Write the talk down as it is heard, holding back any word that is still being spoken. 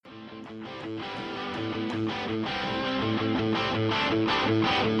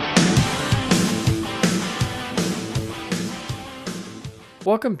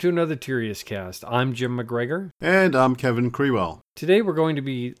Welcome to another Tirias Cast. I'm Jim McGregor. And I'm Kevin Crewell. Today we're going to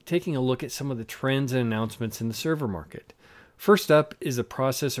be taking a look at some of the trends and announcements in the server market. First up is the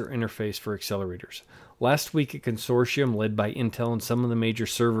processor interface for accelerators. Last week, a consortium led by Intel and some of the major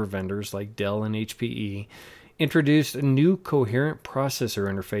server vendors like Dell and HPE introduced a new coherent processor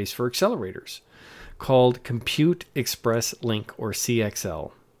interface for accelerators called Compute Express Link, or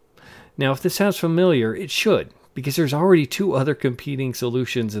CXL. Now, if this sounds familiar, it should, because there's already two other competing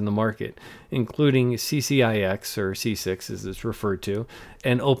solutions in the market, including CCIX, or C6 as it's referred to,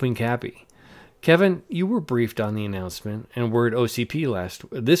 and OpenCAPI. Kevin, you were briefed on the announcement and were at OCP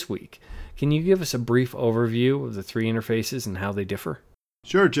this week. Can you give us a brief overview of the three interfaces and how they differ?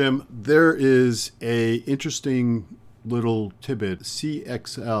 Sure, Jim. There is a interesting little tidbit.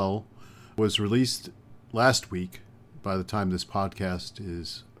 CXL was released last week by the time this podcast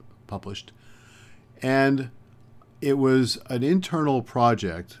is published. And it was an internal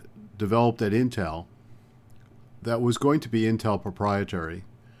project developed at Intel that was going to be Intel proprietary.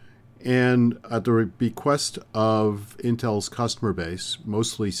 And at the bequest of Intel's customer base,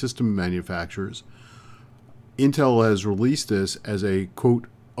 mostly system manufacturers, Intel has released this as a, quote,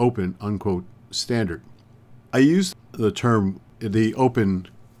 open, unquote, standard. I use the term, the open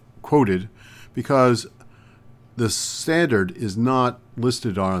quoted, because the standard is not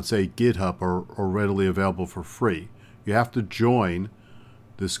listed on, say, GitHub or readily available for free. You have to join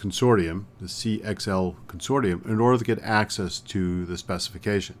this consortium, the CXL consortium, in order to get access to the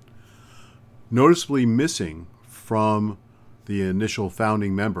specification. Noticeably missing from the initial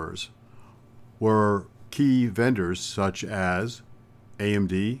founding members were key vendors such as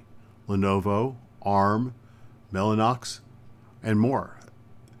AMD, Lenovo, ARM, Mellanox, and more.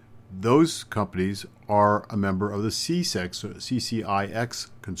 Those companies are a member of the CCIX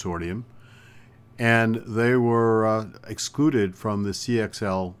consortium, and they were excluded from the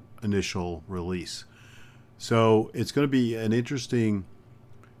CXL initial release. So it's going to be an interesting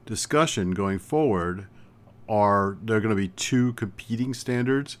discussion going forward. Are there going to be two competing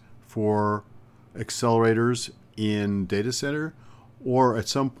standards for accelerators in data center, or at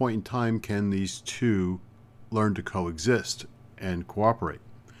some point in time can these two learn to coexist and cooperate?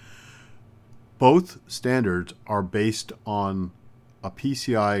 Both standards are based on a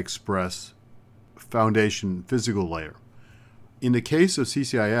PCI Express foundation physical layer. In the case of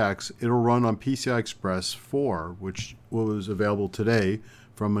CCIX, it'll run on PCI Express 4, which was available today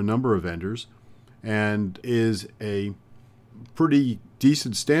from a number of vendors, and is a pretty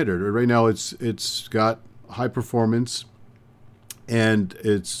decent standard. Right now it's got high performance, and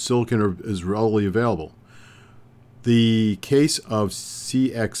its silicon is readily available. The case of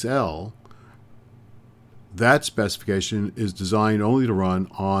CXL, that specification is designed only to run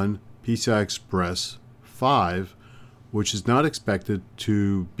on PCI Express 5, which is not expected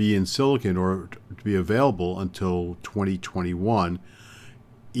to be in silicon or to be available until 2021,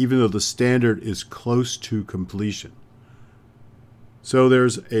 even though the standard is close to completion. So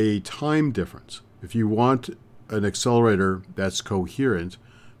there's a time difference. If you want an accelerator that's coherent,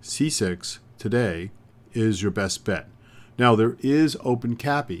 C6 today is your best bet. Now, there is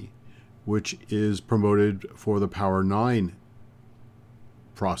OpenCAPI, which is promoted for the Power 9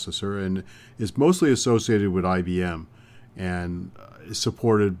 processor and is mostly associated with IBM and is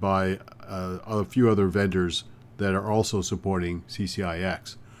supported by a few other vendors that are also supporting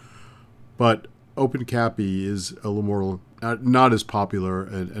CCIX. But OpenCAPI is a little more not as popular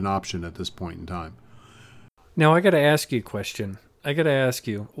an option at this point in time. Now, I got to ask you a question.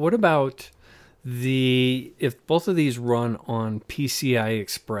 What about if both of these run on PCI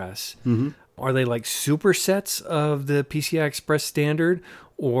Express, are they like supersets of the PCI Express standard,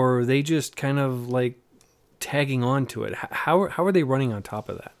 or are they just kind of like tagging on to it? How are they running on top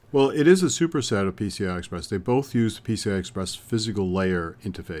of that? Well, it is a superset of PCI Express. They both use the PCI Express physical layer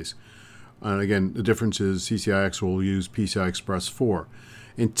interface. And again, the difference is CCIX will use PCI Express 4.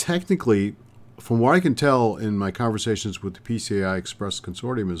 And technically, from what I can tell in my conversations with the PCI Express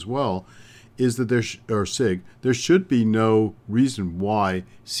consortium as well, is that there should be no reason why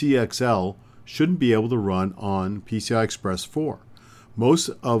CXL shouldn't be able to run on PCI Express 4. Most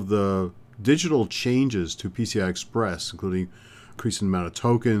of the digital changes to PCI Express, including increasing the amount of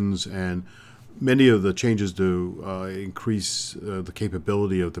tokens and many of the changes to increase the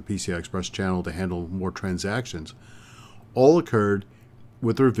capability of the PCI Express channel to handle more transactions, all occurred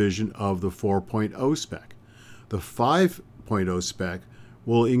with the revision of the 4.0 spec. The 5.0 spec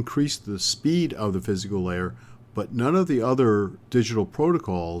will increase the speed of the physical layer, but none of the other digital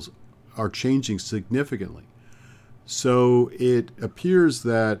protocols are changing significantly. So it appears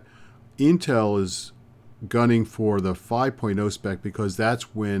that Intel is gunning for the 5.0 spec because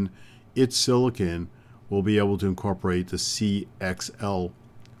that's when its silicon will be able to incorporate the CXL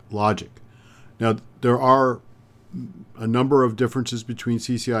logic. Now, there are a number of differences between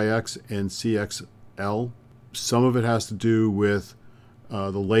CCIX and CXL. Some of it has to do with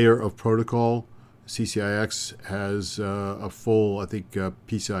the layer of protocol. CCIX has a full, I think,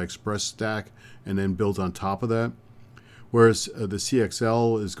 PCI Express stack and then built on top of that. Whereas the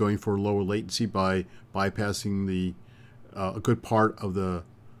CXL is going for lower latency by bypassing a good part of the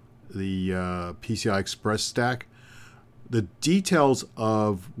PCI Express stack. The details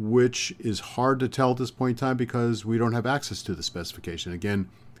of which is hard to tell at this point in time because we don't have access to the specification. Again,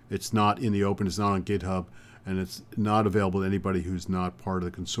 it's not in the open, it's not on GitHub, and it's not available to anybody who's not part of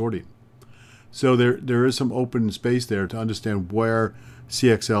the consortium. So there is some open space there to understand where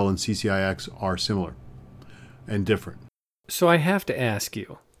CXL and CCIX are similar and different. So I have to ask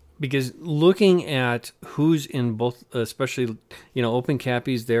you, because looking at who's in both, especially,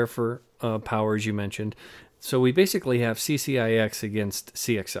 OpenCAPI's there for power, as you mentioned. So we basically have CCIX against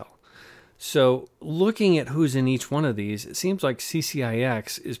CXL. So looking at who's in each one of these, it seems like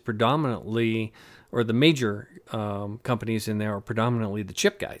CCIX is predominantly, or the major companies in there are predominantly the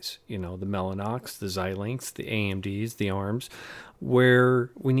chip guys, the Mellanox, the Xilinx, the AMDs, the ARMs,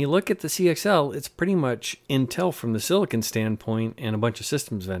 where when you look at the CXL, it's pretty much Intel from the silicon standpoint and a bunch of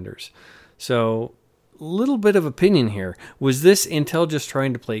systems vendors. So a little bit of opinion here. Was this Intel just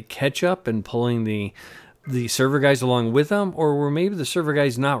trying to play catch up and pulling the server guys along with them, or were maybe the server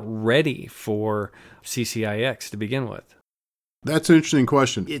guys not ready for CCIX to begin with? That's an interesting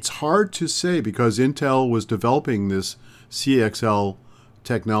question. It's hard to say because Intel was developing this CXL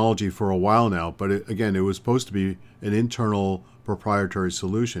technology for a while now, but it was supposed to be an internal proprietary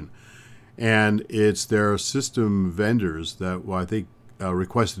solution. And it's their system vendors that I think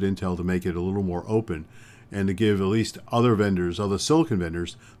requested Intel to make it a little more open and to give at least other silicon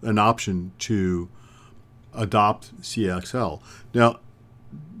vendors, an option to adopt CXL. Now,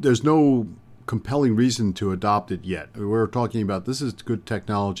 there's no compelling reason to adopt it yet. We're talking about this is good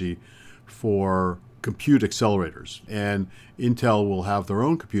technology for compute accelerators, and Intel will have their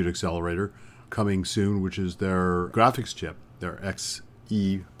own compute accelerator coming soon, which is their graphics chip, their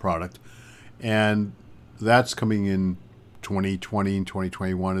XE product, and that's coming in 2020 and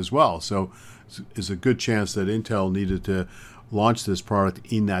 2021 as well. So it's a good chance that Intel needed to launch this product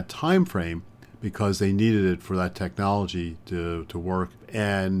in that time frame because they needed it for that technology to work.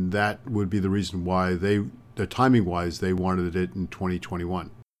 And that would be the reason why timing-wise, they wanted it in 2021.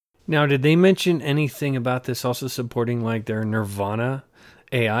 Now, did they mention anything about this also supporting like their Nirvana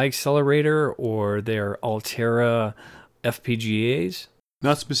AI accelerator or their Altera FPGAs?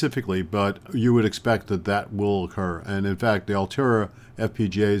 Not specifically, but you would expect that will occur. And in fact, the Altera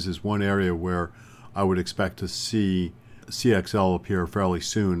FPGAs is one area where I would expect to see CXL appear fairly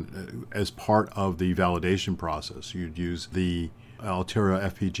soon as part of the validation process. You'd use the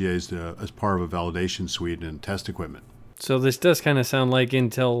Altera FPGAs as part of a validation suite and test equipment. So this does kind of sound like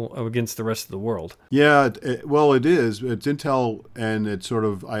Intel against the rest of the world. Yeah, it is. It's Intel, and it sort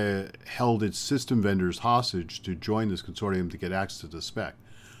of held its system vendors hostage to join this consortium to get access to the spec.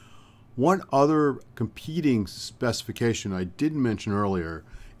 One other competing specification I didn't mention earlier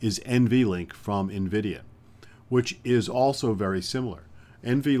is NVLink from NVIDIA, which is also very similar.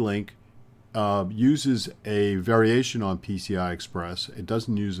 NVLink uses a variation on PCI Express. It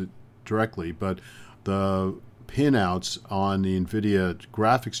doesn't use it directly, but the pinouts on the NVIDIA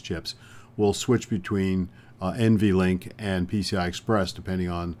graphics chips will switch between NVLink and PCI Express depending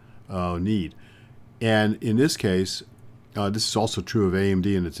on need. And in this case, this is also true of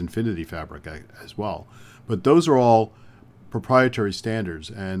AMD and its Infinity Fabric as well. But those are all proprietary standards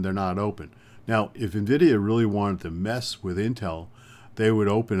and they're not open. Now, if NVIDIA really wanted to mess with Intel, they would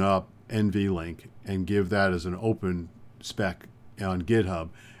open up NVLink and give that as an open spec on GitHub,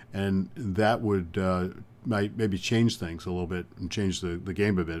 and that would might maybe change things a little bit and change the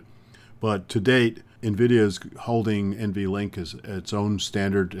game a bit. But to date, NVIDIA is holding NVLink as its own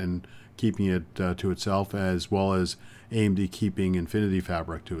standard and keeping it to itself, as well as AMD keeping Infinity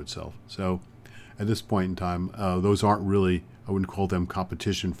Fabric to itself. So at this point in time, those aren't really, I wouldn't call them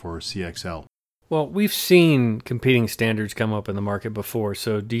competition for CXL. Well, we've seen competing standards come up in the market before.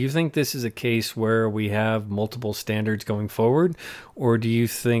 So do you think this is a case where we have multiple standards going forward? Or do you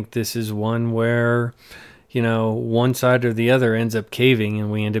think this is one where, one side or the other ends up caving and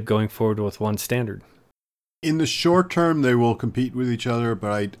we end up going forward with one standard? In the short term, they will compete with each other,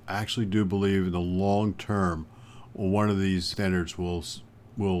 but I actually do believe in the long term, one of these standards will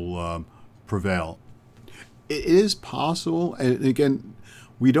prevail. It is possible, and again,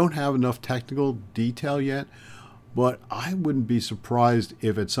 we don't have enough technical detail yet, but I wouldn't be surprised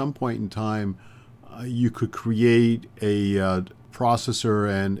if at some point in time you could create a processor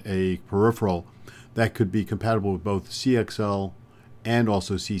and a peripheral that could be compatible with both CXL and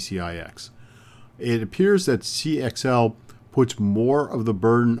also CCIX. It appears that CXL puts more of the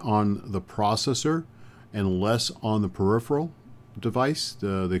burden on the processor and less on the peripheral device,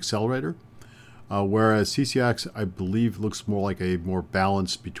 the accelerator, whereas CCIX, I believe, looks more like a more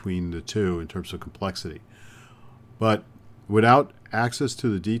balance between the two in terms of complexity. But without access to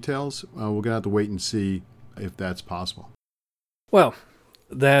the details, we're going to have to wait and see if that's possible. Well,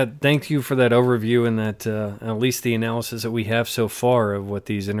 thank you for that overview and that at least the analysis that we have so far of what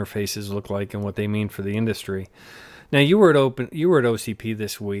these interfaces look like and what they mean for the industry. Now, you were at OCP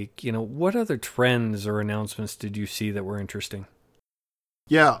this week. What other trends or announcements did you see that were interesting?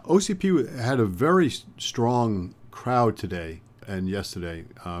 Yeah, OCP had a very strong crowd today and yesterday,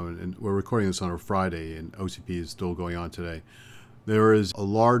 and we're recording this on a Friday, and OCP is still going on today. There is a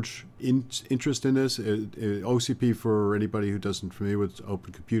large interest in this. OCP, for anybody who doesn't familiar with the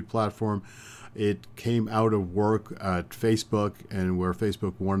Open Compute Platform, it came out of work at Facebook, and where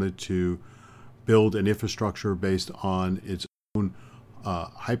Facebook wanted to build an infrastructure based on its own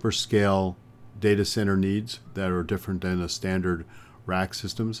hyperscale data center needs that are different than the standard rack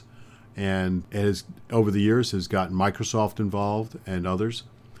systems. And it has, over the years, has gotten Microsoft involved and others.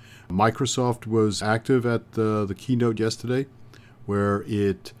 Microsoft was active at the keynote yesterday, where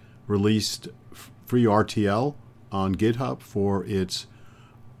it released FreeRTL on GitHub for its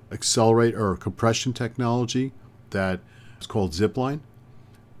accelerate or compression technology that is called Zipline.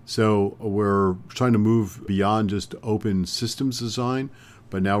 So we're trying to move beyond just open systems design,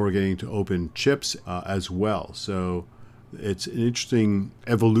 but now we're getting to open chips as well. So it's an interesting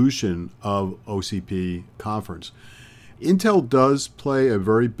evolution of OCP conference. Intel does play a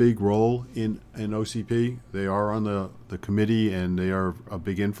very big role in OCP. They are on the committee, and they are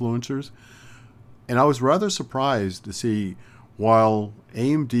big influencers. And I was rather surprised to see, while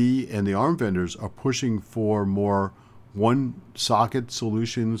AMD and the ARM vendors are pushing for more one-socket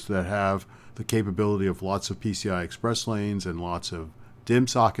solutions that have the capability of lots of PCI Express lanes and lots of DIMM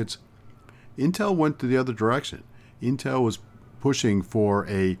sockets, Intel went to the other direction. Intel was pushing for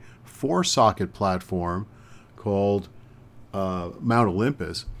a four-socket platform called Mount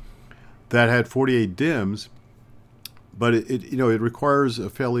Olympus that had 48 DIMMs, but it requires a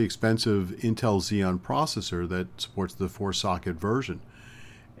fairly expensive Intel Xeon processor that supports the four-socket version.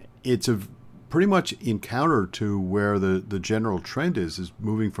 It's pretty much in counter to where the general trend is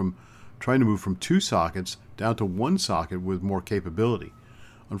trying to move from two sockets down to one socket with more capability.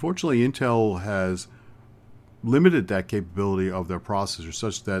 Unfortunately, Intel has limited that capability of their processor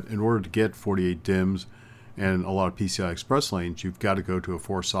such that in order to get 48 DIMMs and a lot of PCI Express lanes, you've got to go to a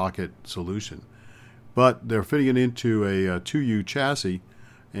four-socket solution. But they're fitting it into a 2U chassis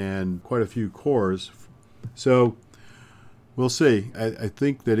and quite a few cores. So we'll see. I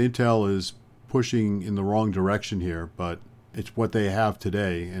think that Intel is pushing in the wrong direction here, but it's what they have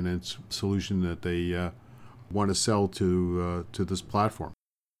today, and it's a solution that they want to sell to this platform.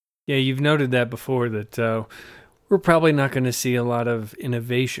 Yeah, you've noted that before, that we're probably not going to see a lot of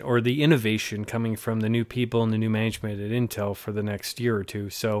innovation, or the innovation coming from the new people and the new management at Intel for the next year or two.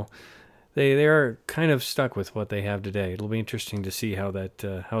 So they are kind of stuck with what they have today. It'll be interesting to see how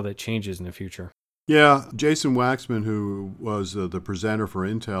that changes in the future. Yeah, Jason Waxman, who was the presenter for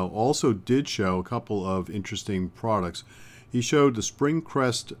Intel, also did show a couple of interesting products. He showed the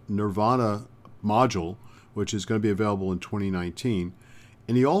Springcrest Nirvana module, which is going to be available in 2019.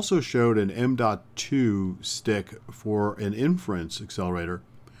 And he also showed an M.2 stick for an inference accelerator,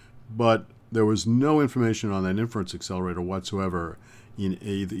 but there was no information on that inference accelerator whatsoever in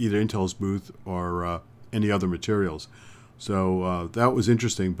either Intel's booth or any other materials. So that was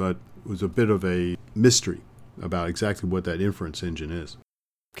interesting, but it was a bit of a mystery about exactly what that inference engine is.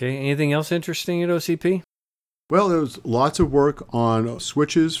 Okay, anything else interesting at OCP? Well, there was lots of work on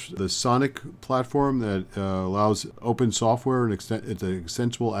switches, the Sonic platform that allows open software and it's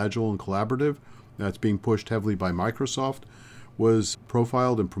extensible, agile, and collaborative. That's being pushed heavily by Microsoft, was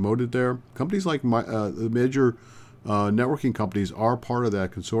profiled and promoted there. Companies like the major networking companies are part of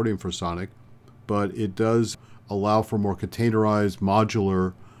that consortium for Sonic, but it does allow for more containerized,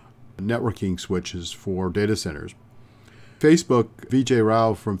 modular networking switches for data centers. Facebook, Vijay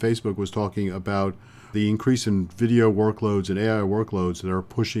Rao from Facebook was talking about the increase in video workloads and AI workloads that are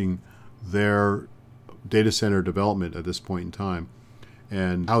pushing their data center development at this point in time,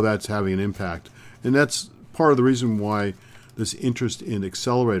 and how that's having an impact. And that's part of the reason why this interest in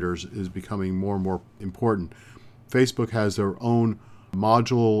accelerators is becoming more and more important. Facebook has their own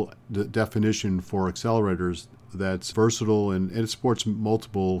module definition for accelerators that's versatile and it supports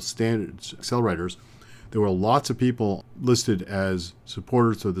multiple standards accelerators. There were lots of people listed as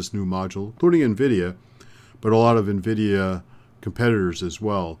supporters of this new module, including NVIDIA, but a lot of NVIDIA competitors as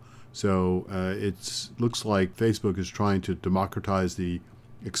well. So it looks like Facebook is trying to democratize the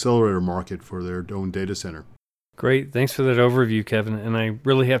accelerator market for their own data center. Great. Thanks for that overview, Kevin. And I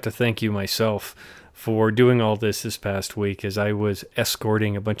really have to thank you myself for doing all this past week as I was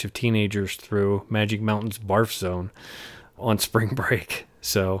escorting a bunch of teenagers through Magic Mountain's barf zone on spring break.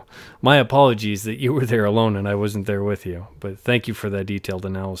 So my apologies that you were there alone and I wasn't there with you. But thank you for that detailed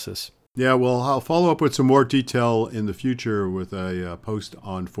analysis. Yeah, well, I'll follow up with some more detail in the future with a post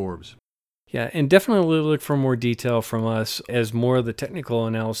on Forbes. Yeah, and definitely look for more detail from us as more of the technical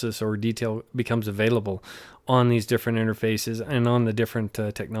analysis or detail becomes available on these different interfaces and on the different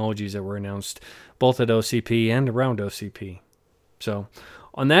technologies that were announced both at OCP and around OCP. So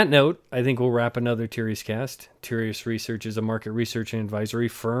on that note, I think we'll wrap another Tirias Cast. Tirias Research is a market research and advisory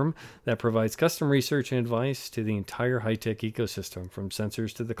firm that provides custom research and advice to the entire high-tech ecosystem from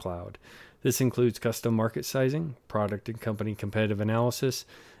sensors to the cloud. This includes custom market sizing, product and company competitive analysis,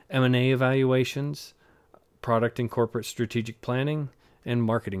 M&A evaluations, product and corporate strategic planning, and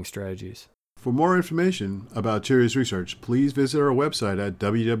marketing strategies. For more information about Tirias Research, please visit our website at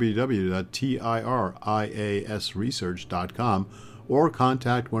www.tiriasresearch.com or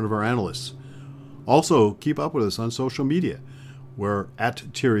contact one of our analysts. Also, keep up with us on social media. We're at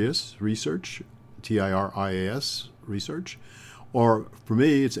Tirias Research, Tirias Research, or for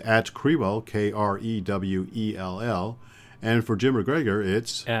me, it's at Krewell, Krewell, and for Jim McGregor,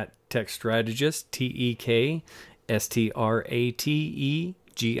 it's at Tech Strategist,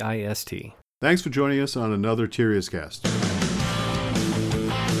 TEKSTRATEGIST. Thanks for joining us on another Tirias Cast.